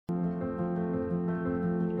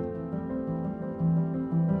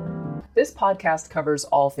This podcast covers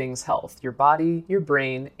all things health, your body, your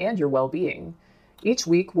brain, and your well-being. Each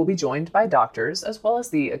week, we'll be joined by doctors, as well as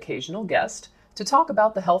the occasional guest, to talk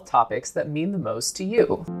about the health topics that mean the most to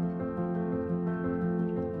you.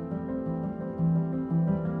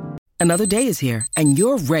 Another day is here, and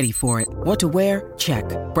you're ready for it. What to wear? Check.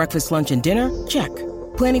 Breakfast, lunch, and dinner? Check.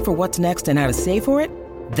 Planning for what's next and how to save for it?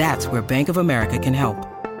 That's where Bank of America can help.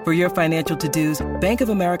 For your financial to-dos, Bank of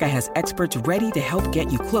America has experts ready to help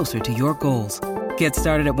get you closer to your goals. Get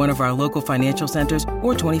started at one of our local financial centers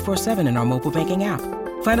or 24/7 in our mobile banking app.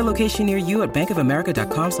 Find a location near you at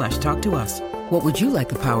bankofamerica.com/talktous. What would you like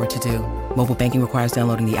the power to do? Mobile banking requires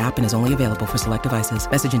downloading the app and is only available for select devices.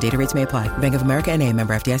 Message and data rates may apply. Bank of America N.A.,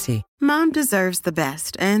 member FDIC. Mom deserves the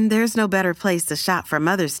best, and there's no better place to shop for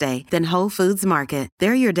Mother's Day than Whole Foods Market.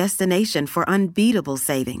 They're your destination for unbeatable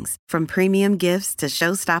savings, from premium gifts to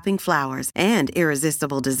show-stopping flowers and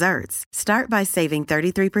irresistible desserts. Start by saving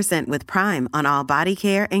 33% with Prime on all body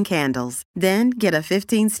care and candles. Then get a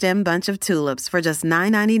 15-stem bunch of tulips for just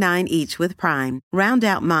 $9.99 each with Prime. Round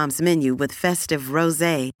out Mom's menu with festive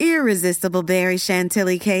rosé, irresistible berry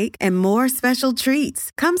chantilly cake, and more special treats.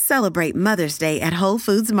 Come celebrate Mother's Day at Whole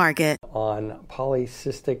Foods Market. On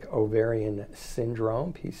polycystic ovarian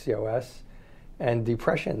syndrome, PCOS, and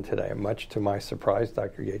depression today. Much to my surprise,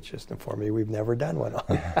 Dr. Gates just informed me we've never done one on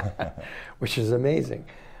that, which is amazing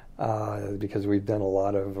because we've done a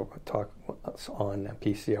lot of talk on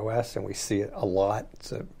PCOS and we see it a lot.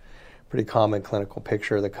 It's a pretty common clinical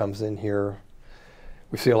picture that comes in here.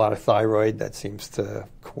 We see a lot of thyroid that seems to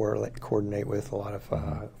coordinate with a lot of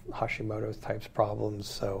Hashimoto's types problems.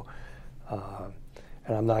 So.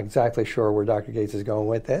 And I'm not exactly sure where Dr. Gates is going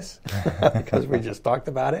with this because we just talked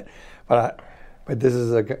about it. But this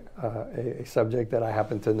is a subject that I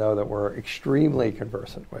happen to know that we're extremely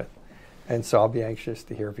conversant with. And so I'll be anxious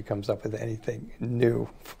to hear if he comes up with anything new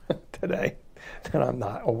today that I'm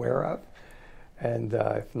not aware of. And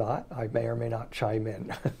if not, I may or may not chime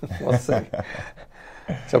in. We'll see.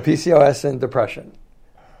 So PCOS and depression.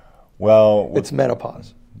 Well, it's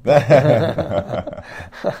menopause.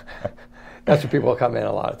 That's what people come in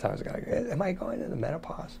a lot of times. Like, am I going into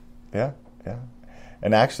menopause? Yeah.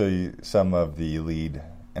 And actually, some of the lead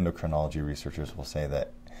endocrinology researchers will say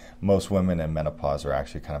that most women in menopause are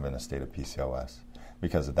actually kind of in a state of PCOS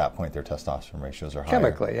because at that point their testosterone ratios are higher.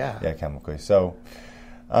 Chemically, yeah. Yeah, chemically. So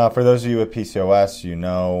for those of you with PCOS, you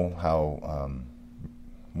know how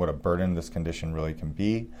what a burden this condition really can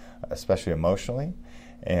be, especially emotionally.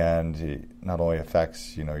 And it not only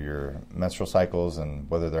affects, your menstrual cycles and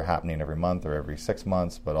whether they're happening every month or every 6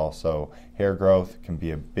 months, but also hair growth can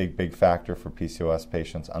be a big factor for PCOS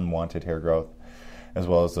patients, unwanted hair growth, as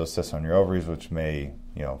well as those cysts on your ovaries, which may,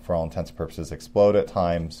 for all intents and purposes, explode at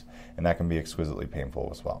times, and that can be exquisitely painful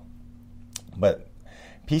as well. But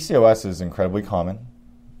PCOS is incredibly common.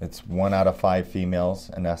 It's 1 out of 5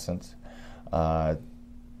 females, in essence.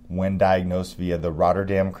 When diagnosed via the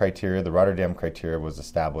Rotterdam criteria was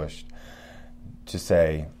established to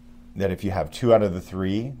say that if you have 2 out of the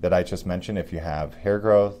 3 that I just mentioned, if you have hair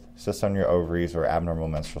growth, cysts on your ovaries, or abnormal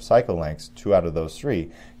menstrual cycle lengths, 2 out of those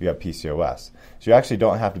 3, you have PCOS. So you actually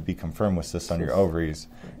don't have to be confirmed with cysts on your ovaries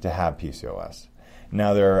to have PCOS.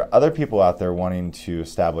 Now, there are other people out there wanting to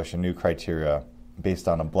establish a new criteria based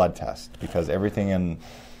on a blood test because everything in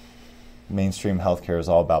mainstream healthcare is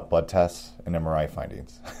all about blood tests and MRI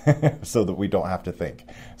findings so that we don't have to think.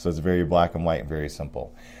 So it's very black and white and very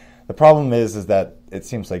simple. The problem is that it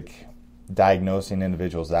seems like diagnosing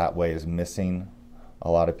individuals that way is missing a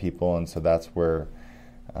lot of people, and so that's where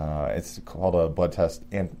it's called a blood test,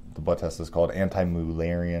 and the blood test is called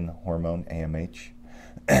anti-Mullerian hormone, AMH.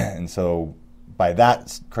 And so by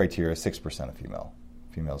that criteria, 6% of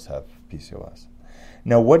females have PCOS.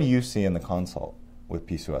 Now, what do you see in the consult with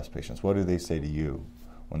PCOS patients? What do they say to you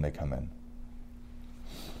when they come in?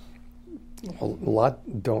 A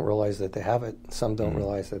lot don't realize that they have it. Some don't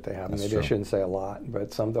realize that they have it. Maybe I shouldn't say a lot,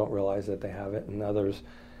 but some don't realize that they have it, and others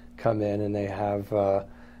come in and they have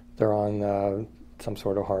they're on some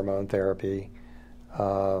sort of hormone therapy.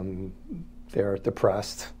 They're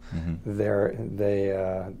depressed. They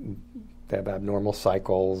have abnormal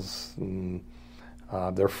cycles. And,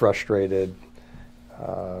 they're frustrated.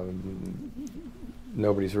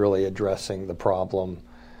 Nobody's really addressing the problem.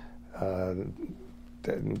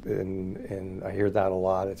 And I hear that a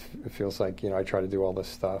lot. It feels like, I try to do all this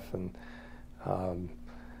stuff, and I'm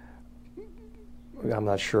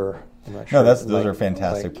not sure. No, those are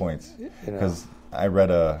fantastic points. Because I read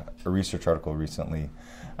a research article recently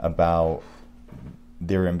about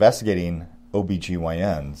they were investigating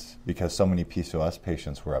OBGYNs because so many PCOS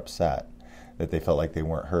patients were upset that they felt like they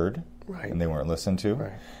weren't heard and they weren't listened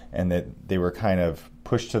to, and that they were kind of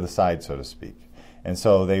pushed to the side, so to speak. And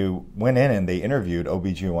so they went in and they interviewed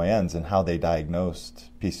OBGYNs and how they diagnosed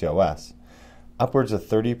PCOS. Upwards of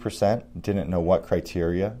 30% didn't know what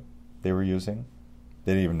criteria they were using.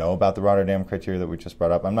 They didn't even know about the Rotterdam criteria that we just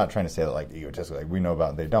brought up. I'm not trying to say that like egotistically, like we know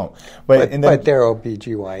about it, they don't. But they're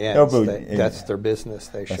OBGYNs. That's their business.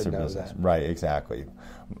 They should know that. Right, exactly.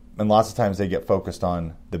 And lots of times they get focused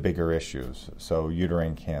on the bigger issues. So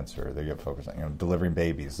uterine cancer, they get focused on delivering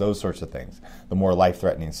babies, those sorts of things. The more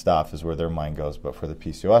life-threatening stuff is where their mind goes. But for the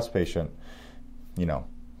PCOS patient, you're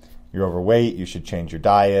overweight, you should change your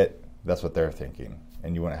diet. That's what they're thinking.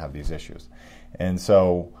 And you wouldn't have these issues. And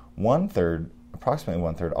so approximately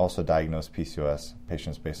one third also diagnosed PCOS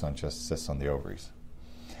patients based on just cysts on the ovaries.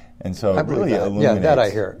 And so it really illuminates. Yeah, that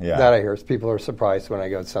I hear. Yeah. That I hear. People are surprised when I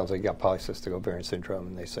go, it sounds like you got polycystic ovarian syndrome,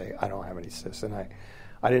 and they say, I don't have any cysts. And I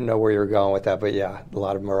didn't know where you were going with that, but yeah, a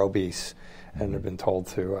lot of them are obese and have been told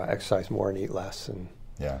to exercise more and eat less. And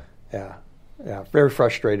very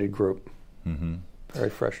frustrated group. Mm-hmm.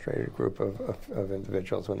 Very frustrated group of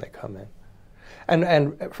individuals when they come in.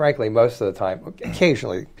 And frankly, most of the time,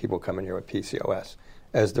 occasionally people come in here with PCOS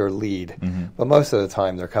as their lead, but most of the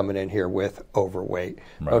time they're coming in here with overweight.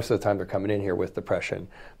 Right. Most of the time they're coming in here with depression.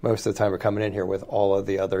 Most of the time they're coming in here with all of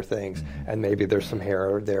the other things, and maybe there's some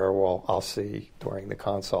hair there I'll see during the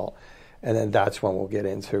consult. And then that's when we'll get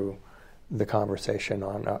into the conversation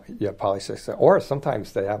on polycystic. Or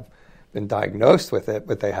sometimes they have been diagnosed with it,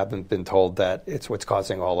 but they haven't been told that it's what's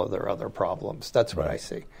causing all of their other problems. That's what I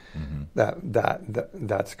see.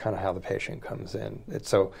 That's kind of how the patient comes in.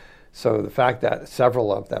 So the fact that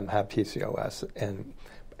several of them have PCOS and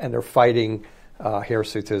they're fighting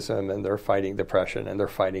hirsutism, and they're fighting depression, and they're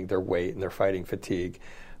fighting their weight, and they're fighting fatigue,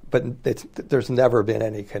 but there's never been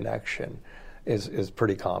any connection is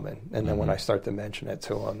pretty common. And then when I start to mention it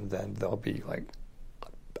to them, then they'll be like,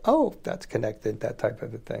 oh, that's connected, that type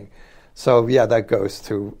of a thing. So yeah, that goes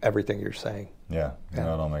to everything you're saying. Yeah. It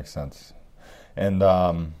all makes sense. And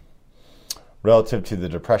relative to the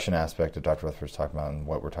depression aspect that Dr. Rutherford's talking about and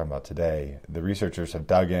what we're talking about today, the researchers have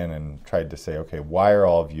dug in and tried to say, okay, why are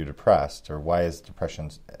all of you depressed, or why is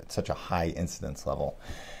depression at such a high incidence level?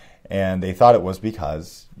 And they thought it was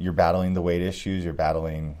because you're battling the weight issues, you're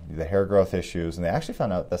battling the hair growth issues, and they actually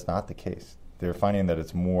found out that's not the case. They're finding that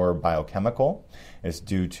it's more biochemical. It's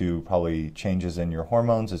due to probably changes in your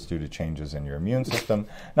hormones. It's due to changes in your immune system.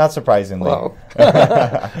 Not surprisingly.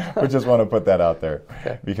 We just want to put that out there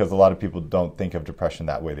because a lot of people don't think of depression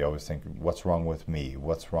that way. They always think, what's wrong with me?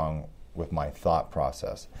 What's wrong with my thought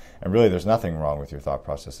process? And really, there's nothing wrong with your thought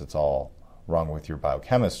process. It's all wrong with your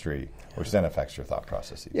biochemistry, which then affects your thought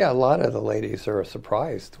processes. Yeah, a lot of the ladies are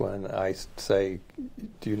surprised when I say,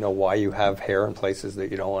 do you know why you have hair in places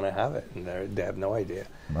that you don't want to have it? And they have no idea.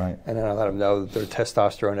 Right. And then I let them know that their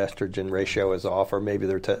testosterone-estrogen ratio is off, or maybe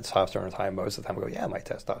their testosterone is high. Most of the time I go, yeah, my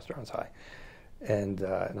testosterone's high. And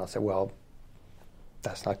I'll say, well,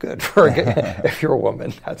 that's not good for if you're a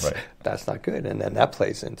woman. That's not good. And then that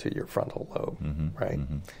plays into your frontal lobe, right?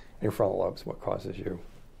 Mm-hmm. And your frontal lobe is what causes you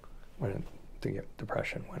to get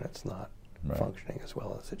depression when it's not functioning as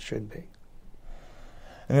well as it should be.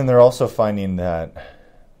 And then they're also finding that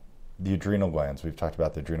the adrenal glands, we've talked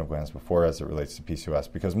about the adrenal glands before as it relates to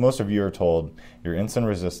PCOS, because most of you are told you're insulin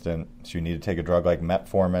resistant, so you need to take a drug like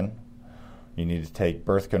metformin, you need to take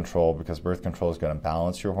birth control because birth control is going to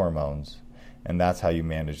balance your hormones, and that's how you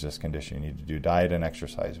manage this condition. You need to do diet and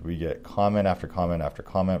exercise. We get comment after comment after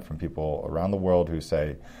comment from people around the world who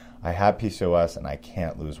say, I have PCOS and I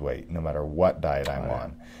can't lose weight no matter what diet I'm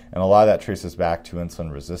on. And a lot of that traces back to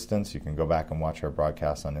insulin resistance. You can go back and watch our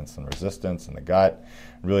broadcast on insulin resistance in the gut.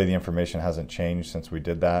 Really, the information hasn't changed since we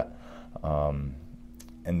did that. And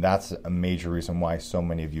that's a major reason why so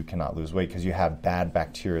many of you cannot lose weight, because you have bad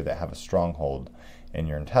bacteria that have a stronghold in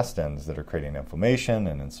your intestines that are creating inflammation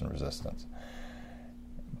and insulin resistance.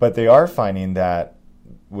 But they are finding that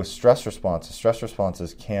with stress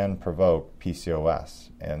responses can provoke PCOS.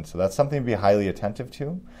 And so that's something to be highly attentive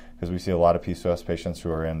to, because we see a lot of PCOS patients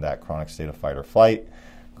who are in that chronic state of fight or flight,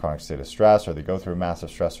 chronic state of stress, or they go through a massive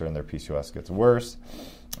stressor and their PCOS gets worse.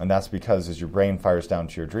 And that's because as your brain fires down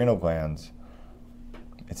to your adrenal glands,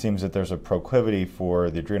 it seems that there's a proclivity for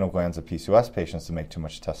the adrenal glands of PCOS patients to make too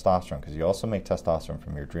much testosterone, because you also make testosterone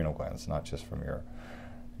from your adrenal glands, not just from your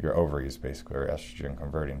ovaries, basically, or estrogen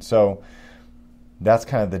converting. So that's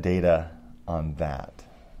kind of the data on that.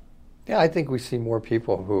 Yeah, I think we see more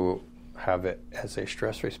people who have it as a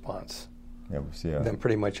stress response than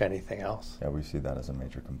pretty much anything else. Yeah, we see that as a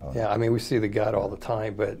major component. Yeah, I mean, we see the gut all the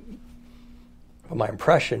time, but my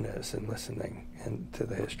impression is, in listening into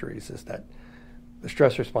the histories is that the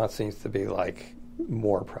stress response seems to be like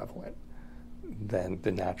more prevalent than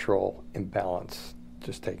the natural imbalance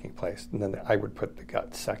just taking place. And then I would put the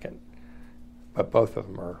gut second, but both of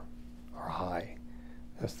them are high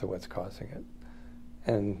as to what's causing it.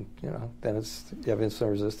 And then you have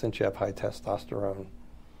insulin resistance, you have high testosterone.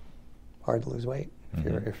 Hard to lose weight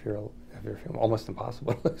if you're almost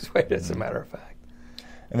impossible to lose weight, as a matter of fact.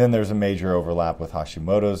 And then there's a major overlap with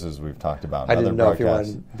Hashimoto's, as we've talked about in I other didn't know broadcasts.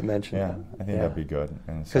 if you wanted to mention that. I think that'd be good.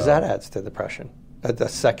 Because that adds to depression. The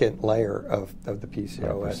second layer of the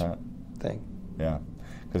PCOS 100%. thing. Yeah,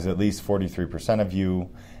 because at least 43% of you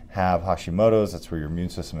have Hashimoto's. That's where your immune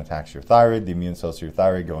system attacks your thyroid. The immune cells of your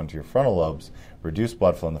thyroid go into your frontal lobes, reduce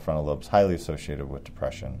blood flow in the frontal lobes, highly associated with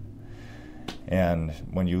depression. And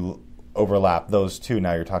when you overlap those two,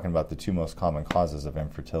 now you're talking about the two most common causes of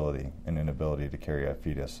infertility and inability to carry a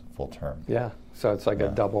fetus full term. Yeah, so it's like a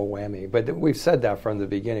double whammy. But we've said that from the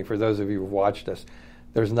beginning. For those of you who've watched us,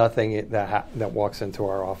 there's nothing that walks into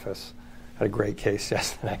our office. I had a great case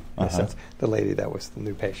yesterday. The lady that was the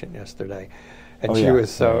new patient yesterday. And she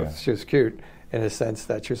was cute in the sense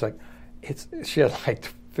that she was like, she had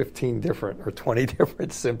like 15 different or 20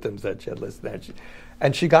 different symptoms that she had listed.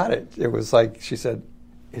 And she got it. It was like, she said,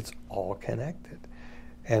 it's all connected.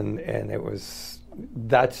 And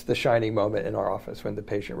that's the shining moment in our office when the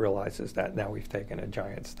patient realizes that now we've taken a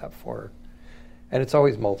giant step forward. And it's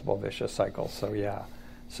always multiple vicious cycles. So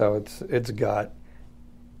so it's gut.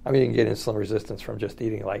 I mean, you can get insulin resistance from just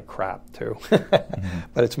eating like crap too.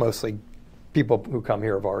 But it's mostly people who come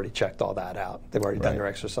here have already checked all that out. They've already done their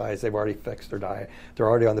exercise. They've already fixed their diet. They're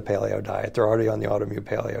already on the paleo diet. They're already on the autoimmune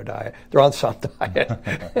paleo diet. They're on some diet.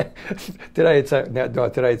 Today it's the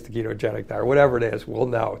ketogenic diet. Whatever it is, we'll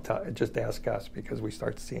know. Just ask us because we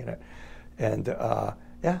start seeing it. And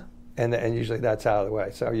and usually that's out of the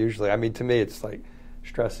way. So usually, I mean, to me, it's like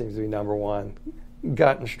stress seems to be number one.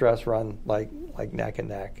 Gut and stress run like neck and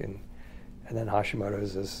neck, and then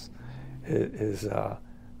Hashimoto's is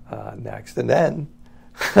next. And then,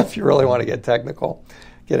 if you really want to get technical,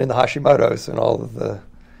 get into Hashimoto's and all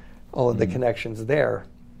of the connections there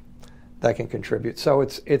that can contribute. So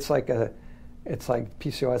it's like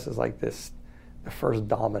PCOS is like the first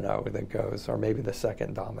domino that goes, or maybe the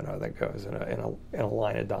second domino that goes in a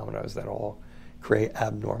line of dominoes that all create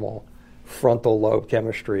abnormal frontal lobe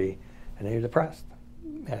chemistry, and then you're depressed.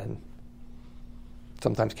 And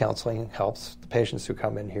sometimes counseling helps. The patients who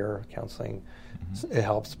come in here, counseling, it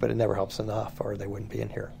helps, but it never helps enough, or they wouldn't be in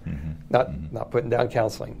here. Not putting down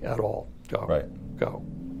counseling at all. Go.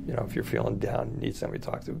 If you're feeling down, you need somebody to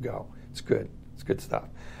talk to, go. It's good. It's good stuff.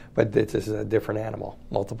 But this is a different animal.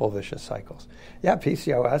 Multiple vicious cycles. Yeah,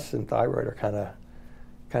 PCOS and thyroid are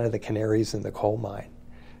kind of the canaries in the coal mine,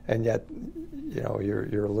 and yet,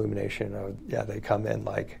 your illumination of they come in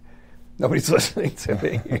like nobody's listening to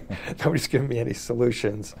me. Nobody's giving me any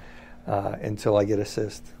solutions until I get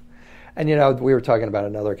assist. And we were talking about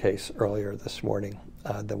another case earlier this morning,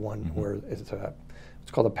 the one where it's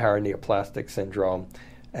called a paraneoplastic syndrome,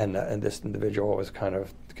 and this individual was kind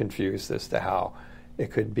of confused as to how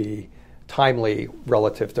it could be timely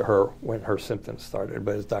relative to her when her symptoms started.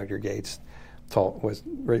 But as Dr. Gates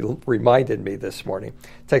reminded me this morning,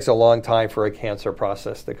 it takes a long time for a cancer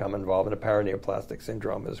process to come involved. And a paraneoplastic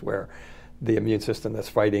syndrome is where the immune system that's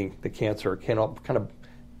fighting the cancer can kind of,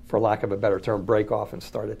 for lack of a better term, break off and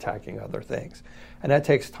start attacking other things. And that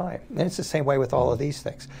takes time. And it's the same way with all of these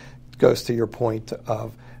things. It goes to your point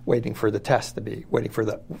of waiting for the test to be, waiting for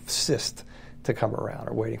the cyst to come around,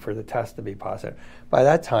 or waiting for the test to be positive. By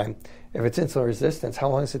that time, if it's insulin resistance, how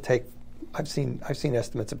long does it take? I've seen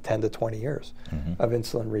estimates of 10 to 20 years of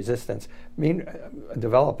insulin resistance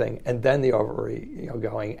developing, and then the ovary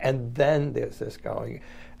going, and then there's this going.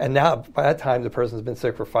 And now, by that time, the person's been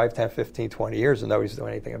sick for 5, 10, 15, 20 years, and nobody's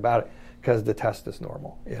doing anything about it because the test is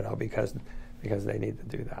normal, because they need to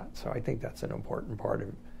do that. So I think that's an important part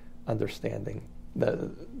of understanding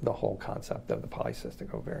the whole concept of the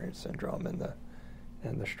polycystic ovarian syndrome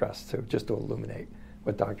and the stress, too, just to illuminate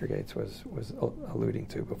what Dr. Gates was alluding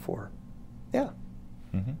to before. Yeah.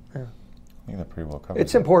 I think that pretty well covers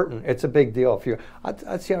It's important. It's a big deal.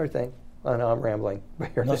 That's the other thing. I know I'm rambling.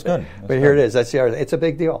 But that's good. Here it is. That's the other thing. It's a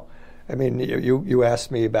big deal. I mean, you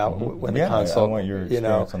asked me about when the consult. I want your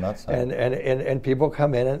experience on that side. And people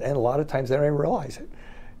come in, and a lot of times they don't even realize it.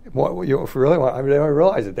 If you really want, they don't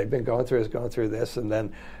realize it. They've been going through this, and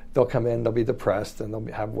then they'll come in, they'll be depressed, and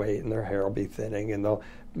they'll have weight, and their hair will be thinning,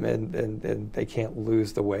 and they can't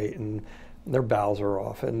lose the weight, and their bowels are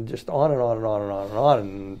off, and just on and on and on and on and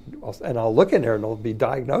on. And I'll look in there, and they'll be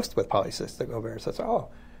diagnosed with polycystic ovarian. So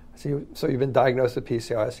So you've been diagnosed with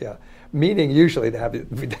PCOS, yeah. Meaning usually they have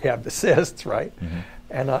the cysts, right? Mm-hmm.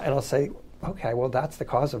 And I'll say, okay, well that's the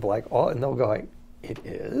cause of like all, and they'll go like, it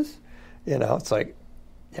is? You know, it's like,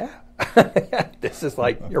 yeah, this is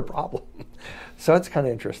like your problem. So it's kind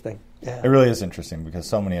of interesting. Yeah. It really is interesting because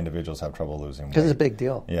so many individuals have trouble losing weight. Because it's a big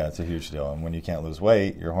deal. Yeah, it's a huge deal. And when you can't lose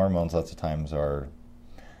weight, your hormones lots of times are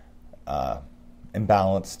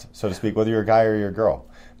imbalanced, so to speak, whether you're a guy or you're a girl.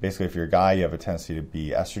 Basically, if you're a guy, you have a tendency to be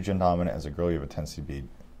estrogen dominant. As a girl, you have a tendency to be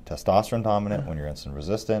testosterone dominant when you're insulin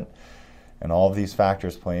resistant. And all of these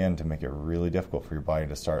factors play in to make it really difficult for your body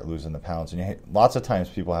to start losing the pounds. And lots of times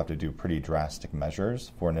people have to do pretty drastic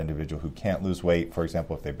measures for an individual who can't lose weight. For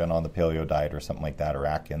example, if they've been on the paleo diet or something like that, or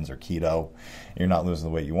Atkins or keto, and you're not losing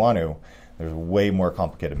the weight you want to, there's way more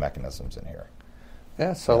complicated mechanisms in here.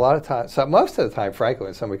 Yeah, so a lot of times, so most of the time, frankly,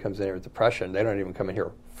 when somebody comes in here with depression, they don't even come in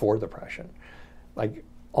here for depression. Like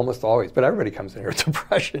almost always, but everybody comes in here with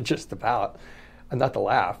depression just about. And not to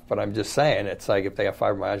laugh, but I'm just saying, it's like if they have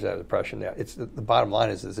fibromyalgia, they have depression. It's the bottom line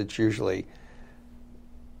is it's usually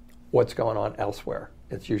what's going on elsewhere.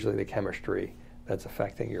 It's usually the chemistry that's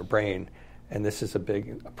affecting your brain, and this is a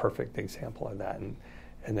perfect example of that. And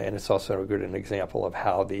it's also an example of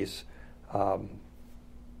how these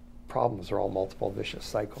problems are all multiple vicious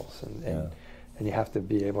cycles, and you have to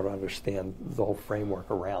be able to understand the whole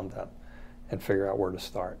framework around them and figure out where to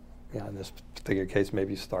start. Yeah, in this particular case,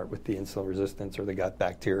 maybe you start with the insulin resistance or the gut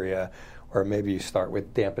bacteria, or maybe you start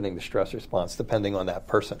with dampening the stress response, depending on that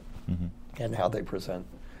person and how they present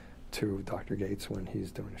to Dr. Gates when he's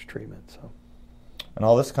doing his treatment. So, and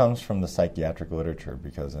all this comes from the psychiatric literature,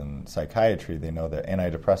 because in psychiatry they know that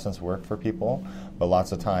antidepressants work for people, but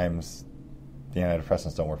lots of times the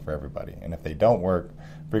antidepressants don't work for everybody. And if they don't work,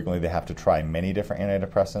 frequently they have to try many different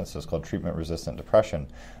antidepressants, so it's called treatment-resistant depression.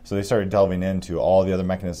 So they started delving into all the other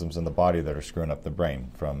mechanisms in the body that are screwing up the brain,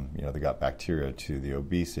 from the gut bacteria to the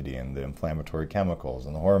obesity and the inflammatory chemicals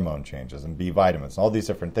and the hormone changes and B vitamins, all these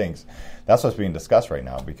different things. That's what's being discussed right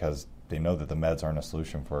now, because they know that the meds aren't a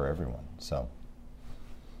solution for everyone. So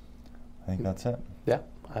I think that's it. Yeah,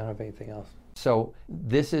 I don't have anything else. So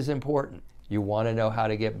this is important. You want to know how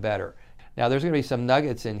to get better. Now, there's going to be some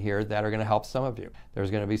nuggets in here that are going to help some of you. There's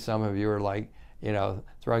going to be some of you who are like,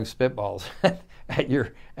 throwing spitballs at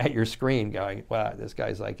your screen going, wow, this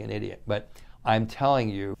guy's like an idiot. But I'm telling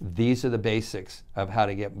you, these are the basics of how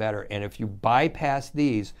to get better. And if you bypass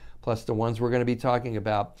these, plus the ones we're going to be talking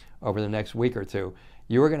about over the next week or two,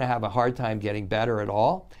 you are going to have a hard time getting better at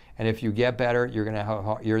all. And if you get better, you're going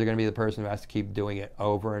to be the person who has to keep doing it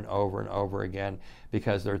over and over and over again,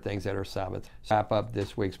 because there are things that are sabotaged. Wrap up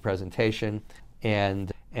this week's presentation,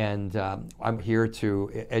 and I'm here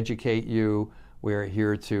to educate you. We're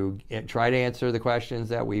here to try to answer the questions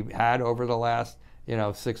that we've had over the last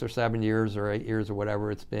 6 or 7 years or 8 years or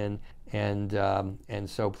whatever it's been, and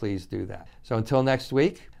so please do that. So until next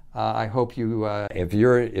week. I hope you. If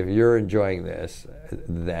you're enjoying this,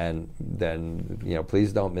 then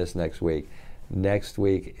please don't miss next week. Next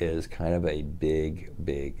week is kind of a big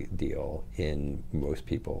deal in most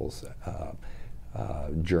people's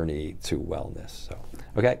journey to wellness. So,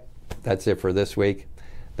 okay, that's it for this week.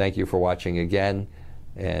 Thank you for watching again,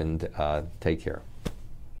 and take care.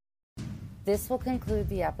 This will conclude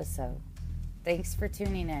the episode. Thanks for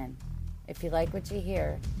tuning in. If you like what you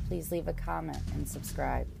hear, please leave a comment and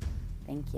subscribe. Thank you.